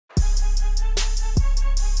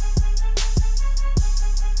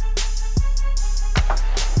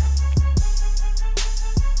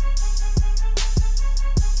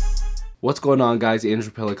What's going on, guys?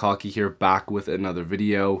 Andrew Piluk Hockey here, back with another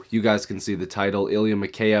video. You guys can see the title. Ilya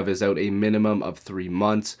Mikheyev is out a minimum of 3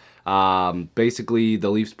 months. Basically,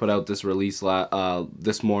 the Leafs put out this release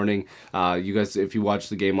this morning. You guys, if you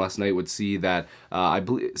watched the game last night, would see that I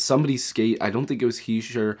believe somebody's skate, I don't think it was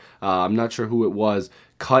Heischer, I'm not sure who it was,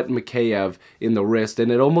 cut Mikheyev in the wrist,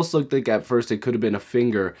 and it almost looked like at first it could have been a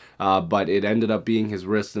finger, but it ended up being his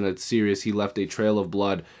wrist, and it's serious. He left a trail of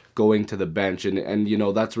blood going to the bench, and you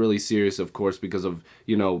know, that's really serious, of course, because of,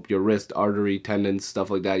 you know, your wrist, artery, tendons, stuff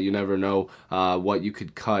like that. You never know what you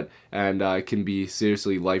could cut, and it can be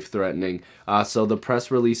seriously life-threatening. So the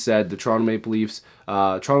press release said the Toronto Maple Leafs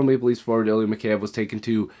forward Ilya Mikheyev was taken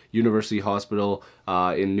to University Hospital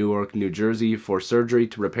in Newark, New Jersey for surgery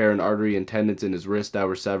to repair an artery and tendons in his wrist that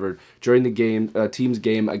were severed during the team's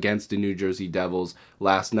game against the New Jersey Devils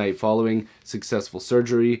last night. Following successful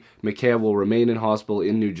surgery, Mikheyev will remain in hospital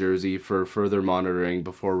in New Jersey for further monitoring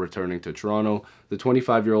before returning to Toronto. The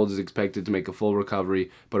 25-year-old is expected to make a full recovery,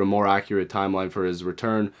 but a more accurate timeline for his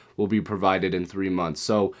return will be provided in 3 months.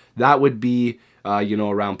 So that would be you know,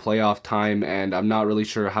 around playoff time, and I'm not really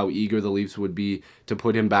sure how eager the Leafs would be to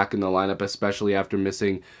put him back in the lineup, especially after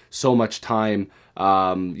missing so much time.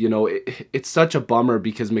 You know, it's such a bummer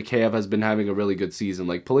because Mikheyev has been having a really good season,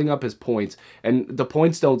 like pulling up his points, and the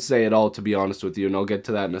points don't say it all, to be honest with you, and I'll get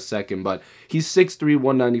to that in a second, but he's 6'3",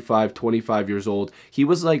 195, 25 years old. He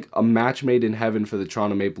was like a match made in heaven for the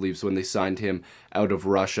Toronto Maple Leafs when they signed him out of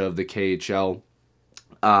Russia, of the KHL,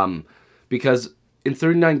 because in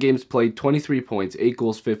 39 games played, 23 points, 8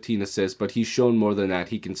 goals, 15 assists, but he's shown more than that.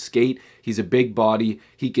 He can skate, he's a big body,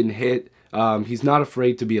 he can hit, he's not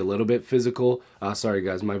afraid to be a little bit physical. Sorry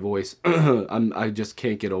guys, my voice, I just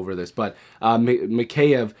can't get over this, but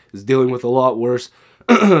Mikheyev is dealing with a lot worse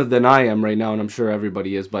than I am right now, and I'm sure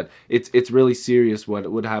everybody is, but it's really serious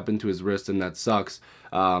what would happen to his wrist, and that sucks.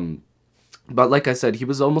 But like I said, he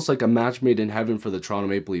was almost like a match made in heaven for the Toronto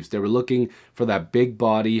Maple Leafs. They were looking for that big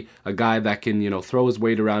body, a guy that can, you know, throw his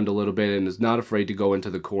weight around a little bit and is not afraid to go into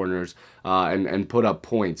the corners and put up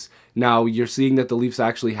points. Now, you're seeing that the Leafs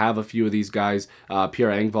actually have a few of these guys. Pierre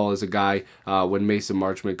Engvall is a guy, when Mason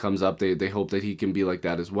Marchment comes up, they hope that he can be like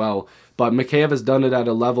that as well. But Mikheyev has done it at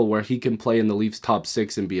a level where he can play in the Leafs' top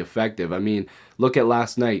 6 and be effective. I mean, look at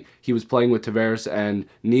last night. He was playing with Tavares and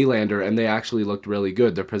Nylander, and they actually looked really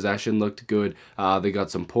good. Their possession looked good. They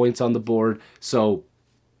got some points on the board. So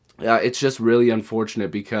it's just really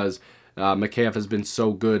unfortunate because Mikheyev has been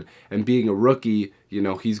so good, and being a rookie, you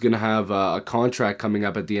know, he's going to have a contract coming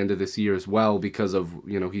up at the end of this year as well because of,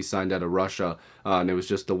 you know, he signed out of Russia, and it was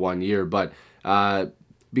just the 1 year. But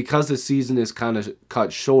because the season is kind of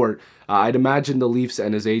cut short, I'd imagine the Leafs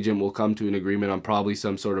and his agent will come to an agreement on probably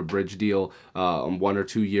some sort of bridge deal on 1 or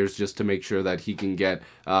 2 years, just to make sure that he can get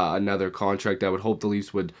another contract. I would hope the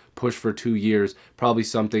Leafs would push for 2 years, probably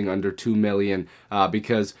something under $2 million,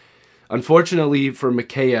 because unfortunately for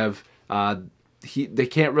Mikheyev, they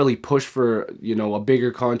can't really push for, you know, a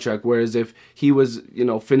bigger contract, whereas if he was, you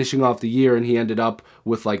know, finishing off the year and he ended up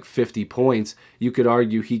with like 50 points, you could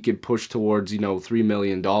argue he could push towards, you know, $3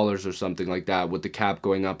 million or something like that, with the cap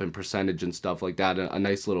going up in percentage and stuff like that, a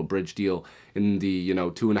nice little bridge deal in the, you know,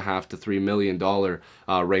 $2.5 to $3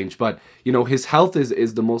 million range. But, you know, his health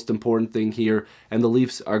is the most important thing here, and the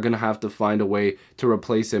Leafs are going to have to find a way to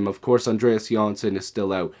replace him. Of course, Andreas Johnsson is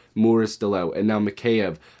still out, Moore is still out, and now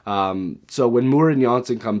Mikheyev. So when Moore and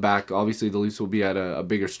Johnsson come back, obviously the Leafs will be at a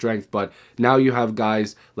bigger strength, but now you have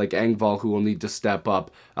guys like Engvall who will need to step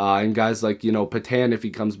up, and guys like, you know, Patan, if he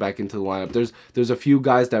comes back into the lineup. There's a few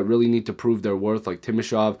guys that really need to prove their worth, like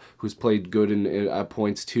Timashov, who's played good at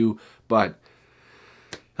points too, but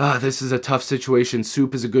this is a tough situation.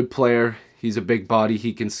 Soup is a good player. He's a big body.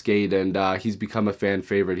 He can skate, and he's become a fan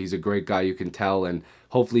favorite. He's a great guy, you can tell, and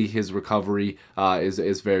hopefully his recovery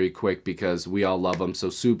is very quick because we all love him. So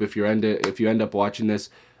Soup, if you end up watching this,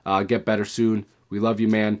 get better soon. We love you,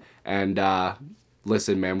 man, and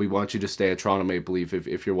listen, man, we want you to stay a Toronto Maple Leaf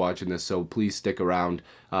if you're watching this, so please stick around,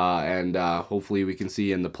 and hopefully we can see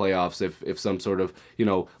you in the playoffs. If some sort of, you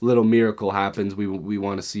know, little miracle happens, we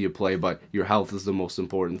want to see you play, but your health is the most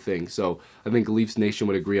important thing. So I think Leafs Nation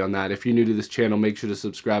would agree on that. If you're new to this channel, make sure to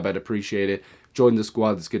subscribe. I'd appreciate it. Join the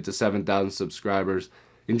squad. Let's get to 7,000 subscribers.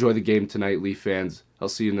 Enjoy the game tonight, Leaf fans. I'll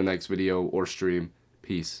see you in the next video or stream.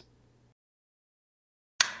 Peace.